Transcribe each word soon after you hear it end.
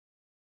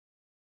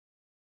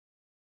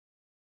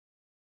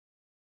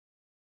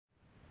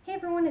Hey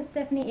everyone, it's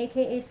Stephanie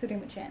aka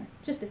Surimuchan.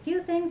 Just a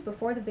few things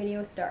before the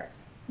video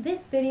starts.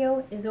 This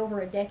video is over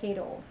a decade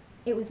old.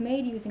 It was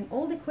made using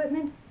old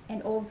equipment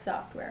and old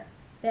software.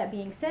 That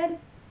being said,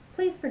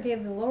 please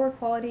forgive the lower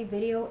quality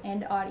video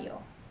and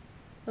audio.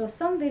 Though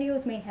some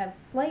videos may have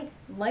slight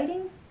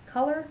lighting,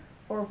 color,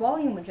 or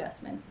volume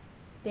adjustments,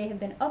 they have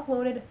been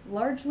uploaded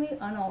largely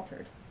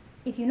unaltered.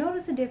 If you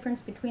notice a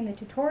difference between the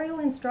tutorial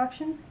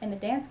instructions and the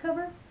dance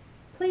cover,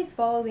 please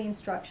follow the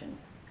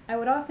instructions. I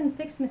would often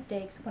fix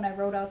mistakes when I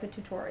wrote out the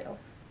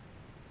tutorials.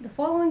 The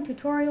following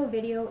tutorial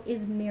video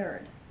is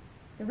mirrored.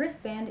 The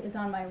wristband is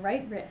on my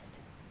right wrist.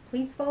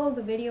 Please follow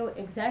the video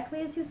exactly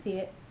as you see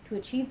it to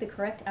achieve the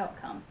correct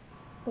outcome.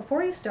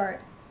 Before you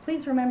start,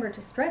 please remember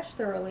to stretch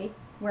thoroughly,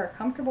 wear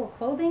comfortable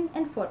clothing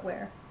and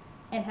footwear,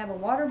 and have a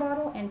water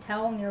bottle and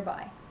towel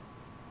nearby.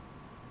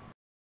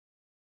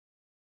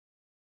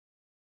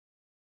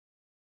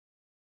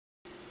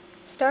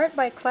 Start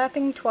by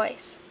clapping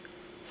twice.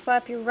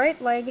 Slap your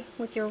right leg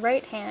with your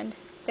right hand,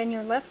 then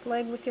your left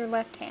leg with your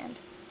left hand.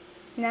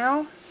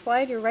 Now,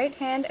 slide your right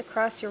hand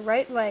across your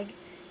right leg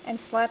and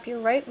slap your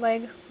right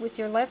leg with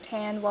your left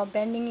hand while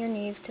bending your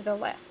knees to the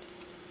left.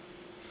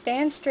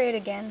 Stand straight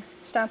again,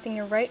 stomping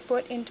your right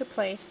foot into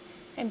place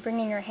and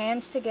bringing your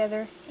hands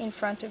together in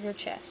front of your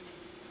chest.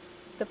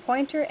 The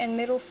pointer and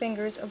middle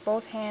fingers of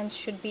both hands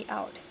should be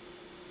out.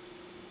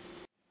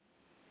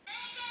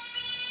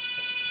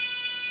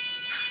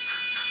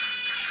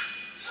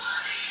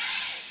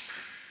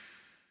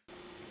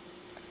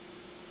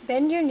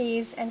 Bend your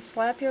knees and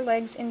slap your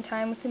legs in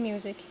time with the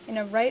music in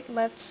a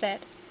right-left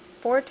set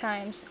 4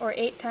 times or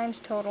 8 times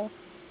total,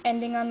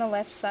 ending on the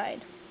left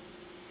side.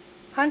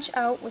 Punch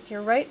out with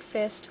your right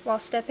fist while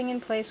stepping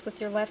in place with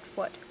your left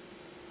foot.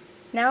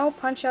 Now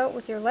punch out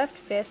with your left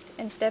fist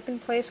and step in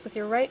place with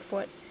your right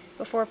foot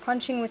before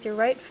punching with your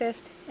right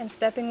fist and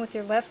stepping with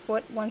your left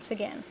foot once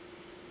again.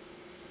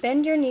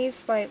 Bend your knees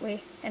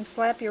slightly and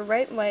slap your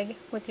right leg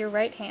with your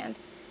right hand,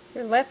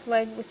 your left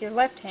leg with your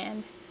left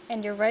hand,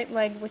 and your right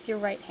leg with your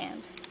right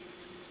hand.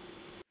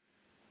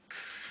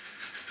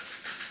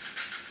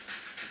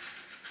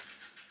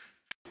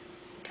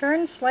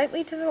 Turn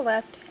slightly to the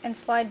left and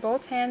slide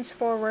both hands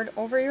forward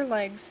over your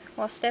legs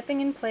while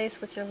stepping in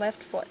place with your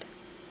left foot.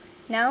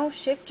 Now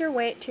shift your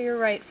weight to your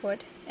right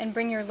foot and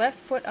bring your left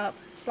foot up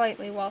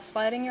slightly while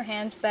sliding your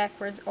hands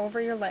backwards over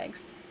your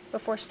legs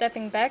before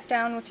stepping back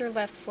down with your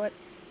left foot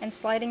and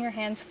sliding your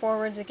hands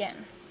forwards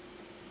again.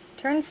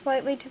 Turn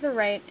slightly to the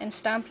right and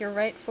stomp your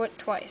right foot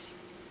twice.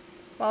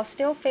 While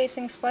still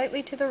facing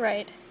slightly to the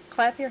right,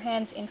 clap your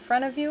hands in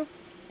front of you,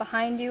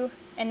 behind you,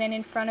 and then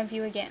in front of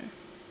you again.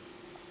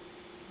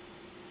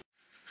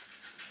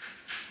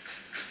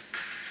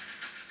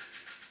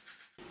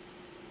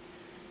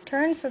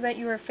 Turn so that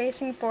you are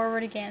facing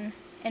forward again,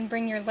 and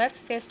bring your left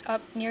fist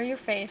up near your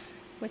face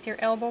with your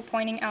elbow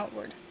pointing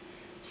outward.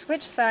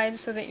 Switch sides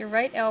so that your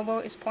right elbow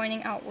is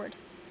pointing outward.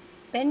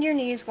 Bend your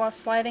knees while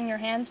sliding your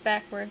hands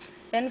backwards,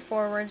 then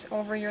forwards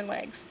over your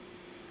legs.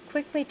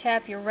 Quickly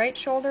tap your right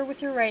shoulder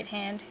with your right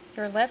hand,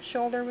 your left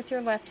shoulder with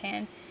your left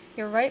hand,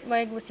 your right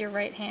leg with your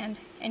right hand,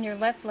 and your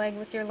left leg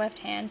with your left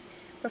hand,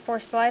 before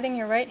sliding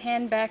your right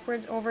hand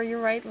backwards over your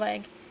right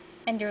leg,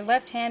 and your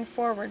left hand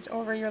forwards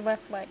over your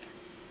left leg.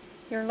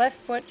 Your left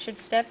foot should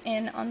step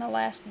in on the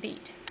last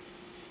beat.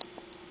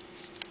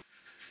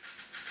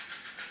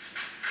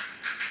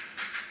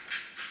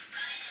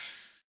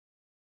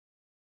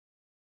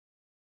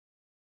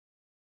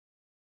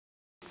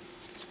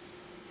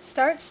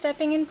 Start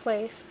stepping in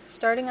place,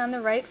 starting on the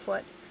right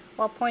foot,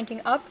 while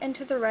pointing up and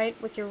to the right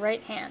with your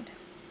right hand.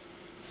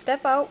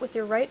 Step out with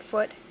your right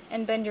foot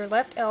and bend your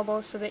left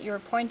elbow so that you are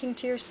pointing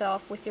to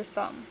yourself with your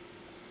thumb.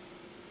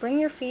 Bring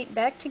your feet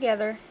back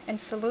together and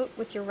salute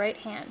with your right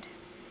hand.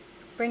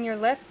 Bring your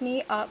left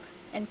knee up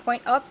and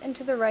point up and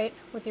to the right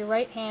with your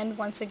right hand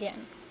once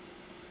again.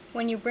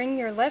 When you bring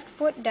your left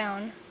foot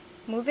down,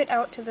 move it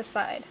out to the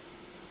side.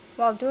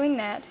 While doing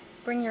that,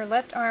 bring your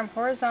left arm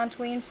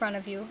horizontally in front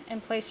of you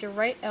and place your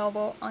right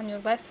elbow on your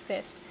left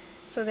fist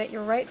so that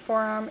your right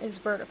forearm is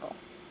vertical.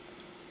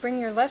 Bring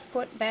your left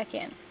foot back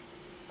in.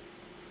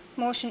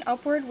 Motion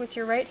upward with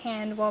your right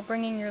hand while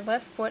bringing your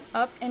left foot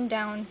up and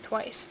down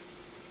twice.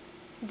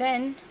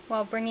 Then,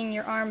 while bringing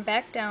your arm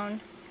back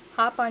down,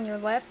 hop on your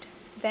left,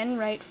 then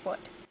right foot.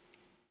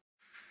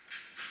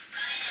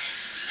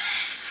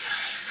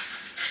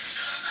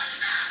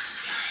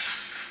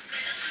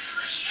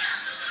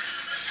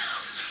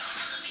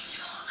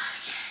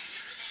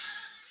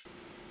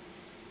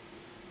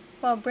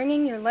 While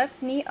bringing your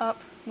left knee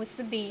up with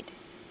the beat,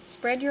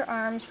 spread your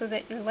arms so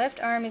that your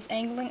left arm is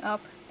angling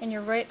up and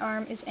your right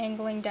arm is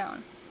angling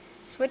down.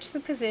 Switch the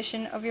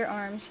position of your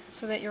arms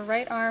so that your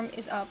right arm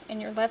is up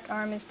and your left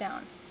arm is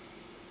down.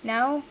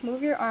 Now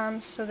move your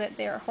arms so that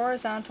they are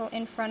horizontal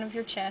in front of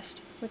your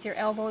chest with your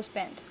elbows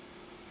bent.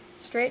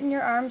 Straighten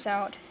your arms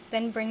out,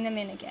 then bring them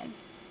in again.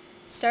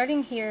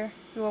 Starting here,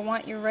 you will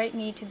want your right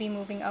knee to be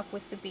moving up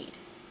with the beat.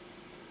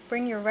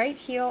 Bring your right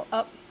heel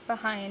up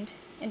behind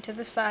and to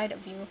the side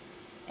of you,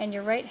 and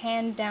your right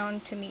hand down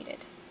to meet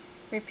it.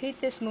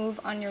 Repeat this move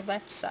on your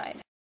left side.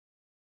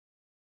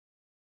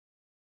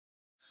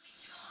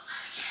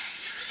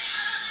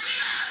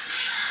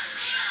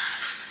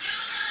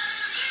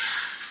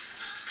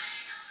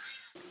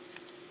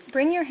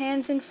 Bring your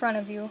hands in front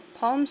of you,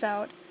 palms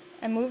out,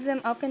 and move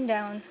them up and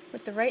down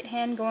with the right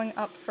hand going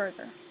up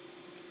further.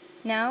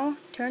 Now,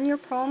 turn your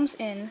palms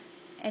in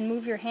and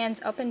move your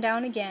hands up and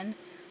down again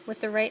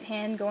with the right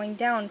hand going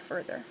down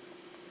further.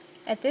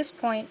 At this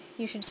point,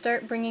 you should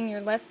start bringing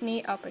your left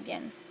knee up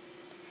again.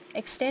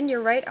 Extend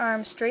your right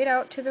arm straight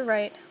out to the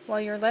right while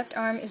your left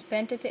arm is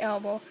bent at the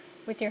elbow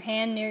with your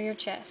hand near your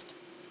chest.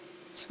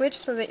 Switch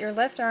so that your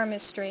left arm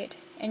is straight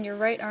and your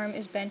right arm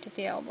is bent at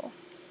the elbow.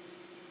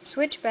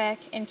 Switch back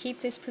and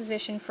keep this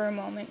position for a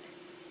moment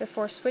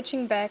before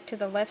switching back to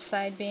the left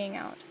side being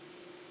out.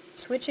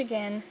 Switch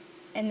again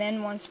and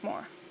then once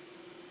more.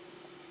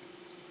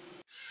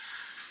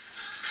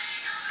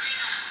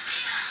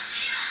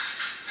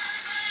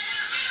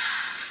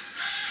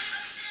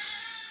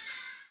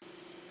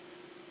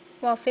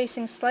 While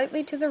facing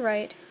slightly to the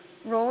right,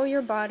 roll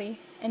your body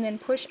and then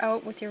push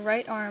out with your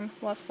right arm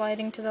while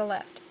sliding to the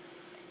left.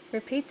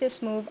 Repeat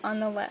this move on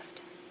the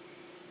left.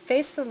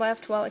 Face the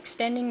left while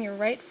extending your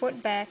right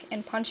foot back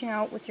and punching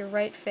out with your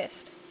right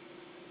fist.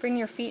 Bring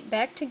your feet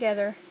back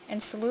together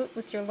and salute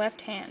with your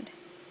left hand.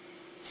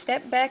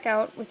 Step back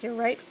out with your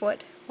right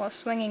foot while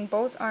swinging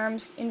both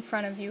arms in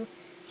front of you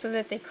so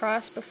that they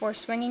cross before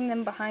swinging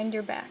them behind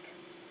your back.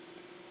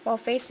 While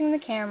facing the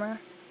camera,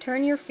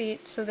 turn your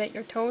feet so that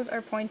your toes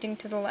are pointing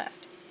to the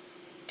left.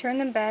 Turn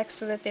them back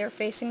so that they are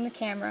facing the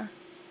camera,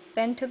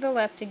 then to the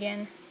left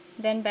again,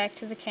 then back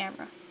to the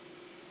camera.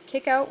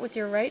 Kick out with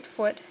your right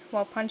foot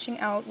while punching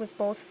out with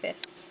both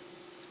fists.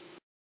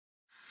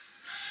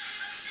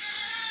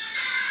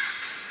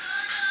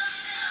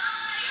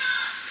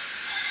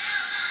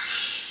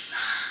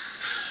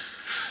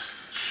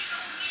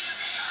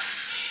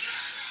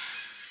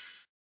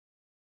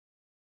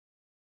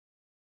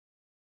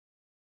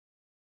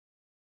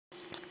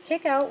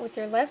 Kick out with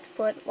your left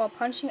foot while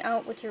punching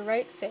out with your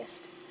right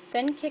fist.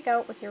 Then kick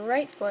out with your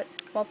right foot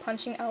while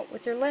punching out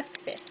with your left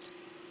fist.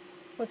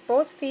 With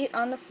both feet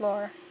on the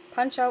floor,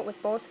 punch out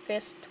with both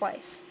fists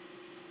twice.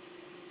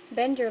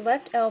 Bend your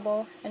left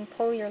elbow and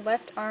pull your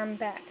left arm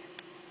back.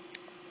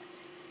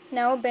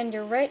 Now bend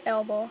your right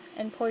elbow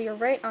and pull your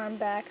right arm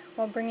back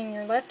while bringing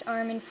your left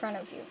arm in front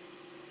of you.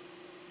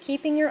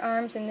 Keeping your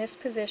arms in this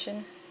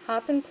position,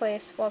 hop in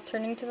place while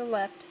turning to the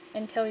left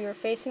until you are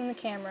facing the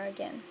camera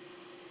again.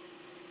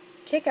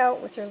 Kick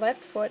out with your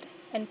left foot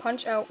and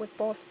punch out with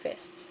both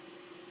fists.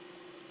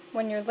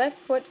 When your left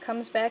foot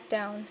comes back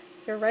down,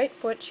 your right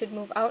foot should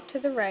move out to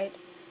the right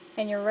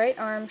and your right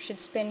arm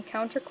should spin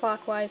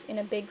counterclockwise in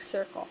a big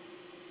circle.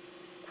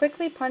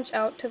 Quickly punch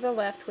out to the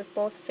left with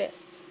both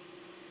fists.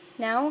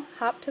 Now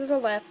hop to the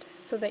left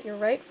so that your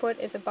right foot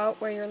is about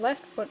where your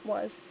left foot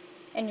was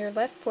and your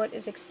left foot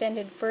is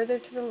extended further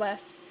to the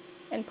left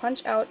and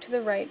punch out to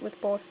the right with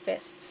both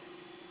fists.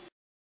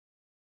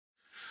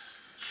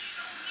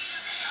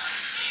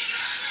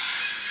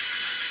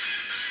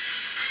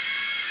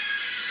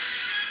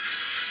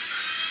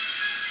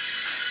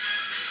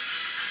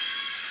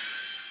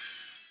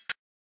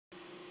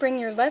 Bring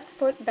your left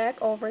foot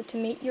back over to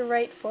meet your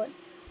right foot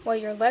while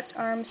your left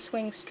arm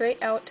swings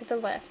straight out to the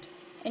left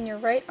and your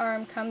right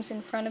arm comes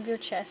in front of your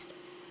chest,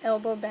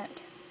 elbow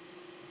bent.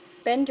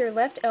 Bend your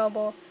left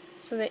elbow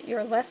so that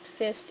your left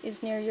fist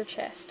is near your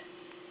chest.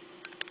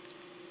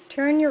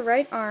 Turn your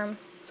right arm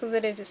so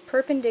that it is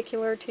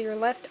perpendicular to your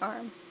left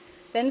arm,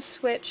 then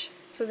switch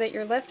so that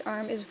your left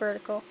arm is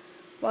vertical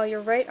while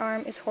your right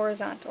arm is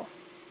horizontal.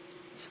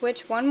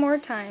 Switch one more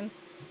time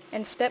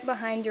and step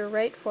behind your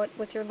right foot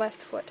with your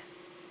left foot.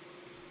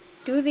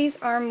 Do these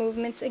arm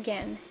movements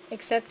again,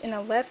 except in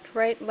a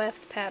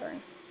left-right-left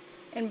pattern,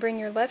 and bring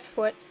your left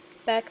foot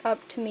back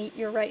up to meet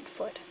your right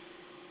foot.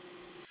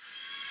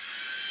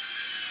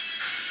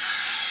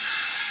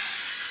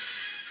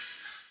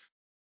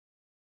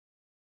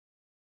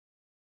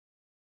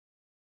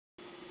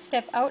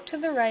 Step out to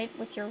the right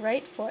with your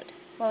right foot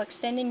while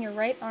extending your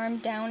right arm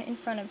down in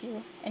front of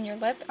you and your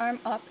left arm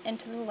up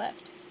and to the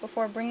left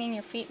before bringing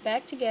your feet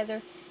back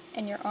together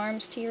and your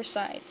arms to your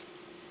sides.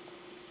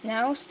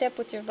 Now step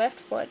with your left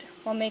foot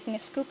while making a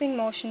scooping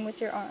motion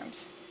with your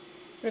arms.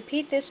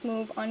 Repeat this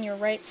move on your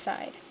right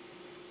side.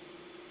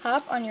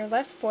 Hop on your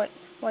left foot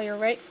while your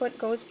right foot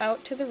goes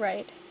out to the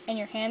right and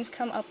your hands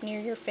come up near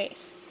your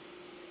face.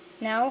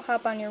 Now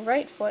hop on your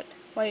right foot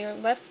while your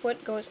left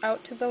foot goes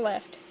out to the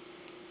left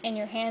and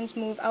your hands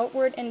move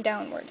outward and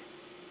downward.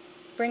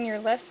 Bring your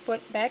left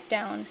foot back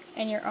down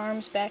and your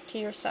arms back to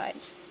your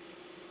sides.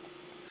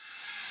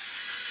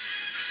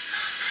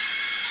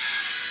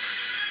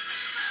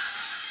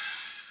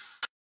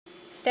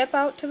 Step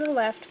out to the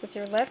left with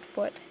your left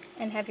foot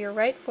and have your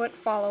right foot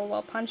follow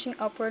while punching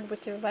upward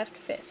with your left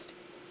fist.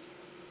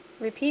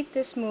 Repeat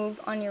this move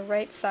on your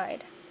right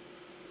side.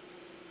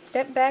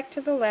 Step back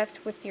to the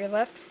left with your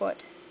left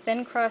foot,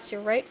 then cross your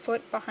right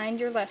foot behind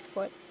your left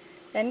foot,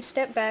 then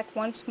step back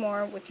once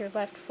more with your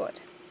left foot.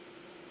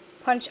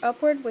 Punch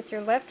upward with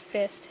your left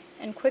fist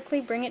and quickly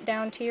bring it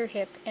down to your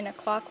hip in a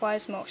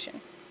clockwise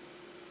motion.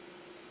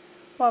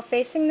 While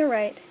facing the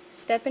right,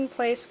 step in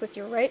place with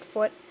your right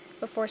foot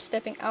before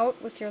stepping out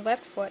with your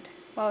left foot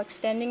while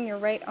extending your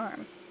right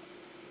arm.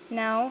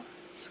 Now,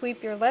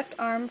 sweep your left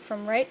arm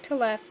from right to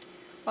left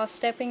while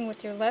stepping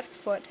with your left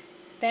foot,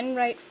 then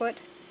right foot,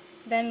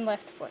 then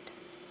left foot.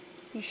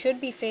 You should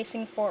be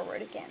facing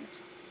forward again.